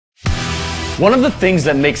One of the things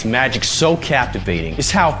that makes magic so captivating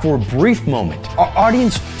is how, for a brief moment, our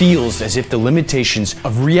audience feels as if the limitations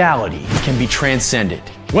of reality can be transcended.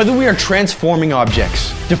 Whether we are transforming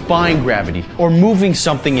objects, defying gravity, or moving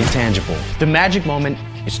something intangible, the magic moment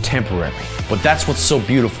is temporary. But that's what's so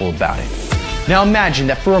beautiful about it. Now imagine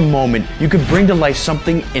that for a moment, you could bring to life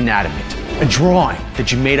something inanimate, a drawing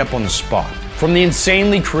that you made up on the spot, from the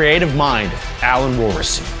insanely creative mind of Alan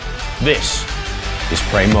Rorrison. This is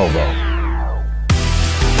Praemovo.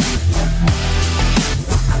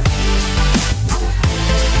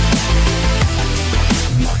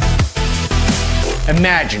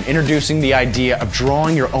 Imagine introducing the idea of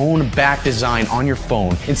drawing your own back design on your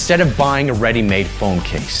phone instead of buying a ready-made phone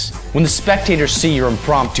case. When the spectators see your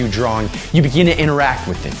impromptu drawing, you begin to interact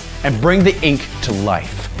with it and bring the ink to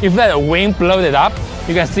life. If let the wind blow it up,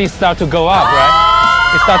 you can see it start to go up,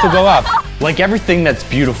 right? It start to go up. Like everything that's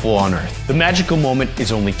beautiful on Earth, the magical moment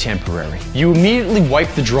is only temporary. You immediately wipe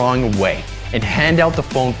the drawing away and hand out the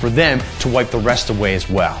phone for them to wipe the rest away as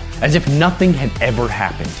well, as if nothing had ever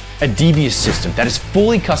happened. A devious system that is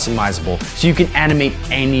fully customizable so you can animate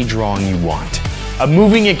any drawing you want. A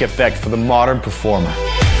moving ink effect for the modern performer.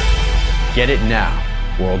 Get it now,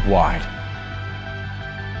 worldwide.